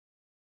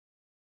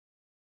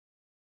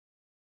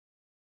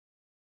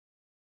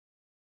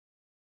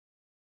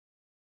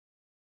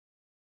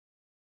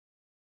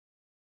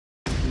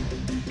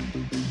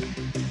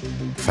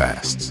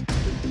Fast.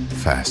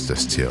 Faster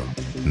still.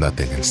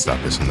 Nothing can stop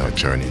us on our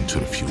journey into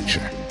the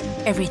future.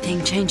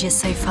 Everything changes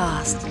so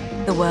fast.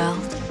 The world,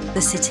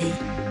 the city,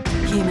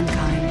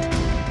 humankind.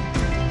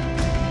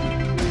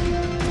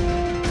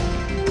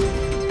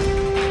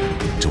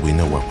 Do we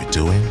know what we're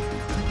doing?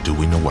 Do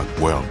we know what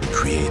world we're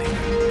creating?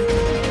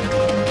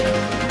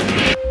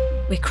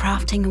 We're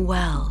crafting a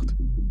world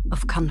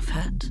of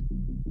comfort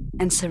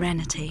and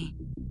serenity,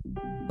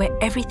 where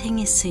everything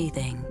is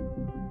soothing,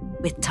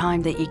 with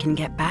time that you can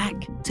get back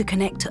to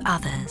connect to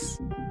others,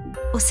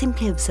 or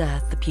simply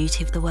observe the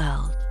beauty of the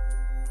world.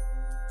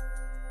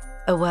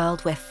 A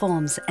world where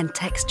forms and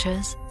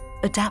textures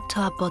adapt to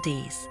our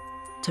bodies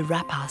to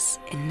wrap us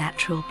in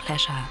natural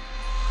pleasure.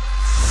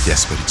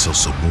 Yes, but it's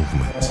also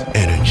movement,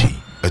 energy,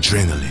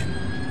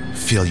 adrenaline.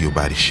 Feel your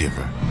body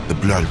shiver, the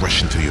blood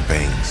rushing through your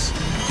veins,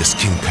 your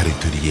skin cutting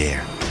through the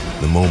air.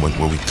 The moment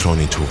where we're thrown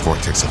into a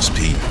vortex of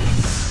speed,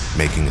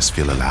 making us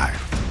feel alive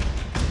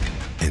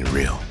and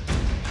real.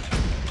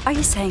 Are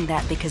you saying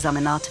that because I'm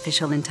an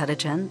artificial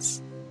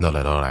intelligence? Not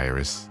at all,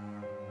 Iris.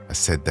 I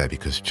said that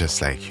because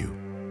just like you,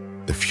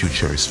 the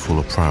future is full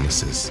of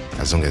promises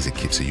as long as it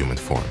keeps a human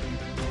form.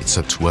 It's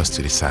up to us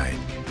to decide,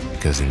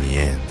 because in the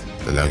end,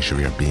 the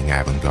luxury of being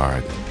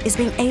avant-garde is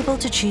being able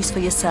to choose for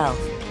yourself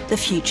the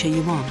future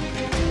you want.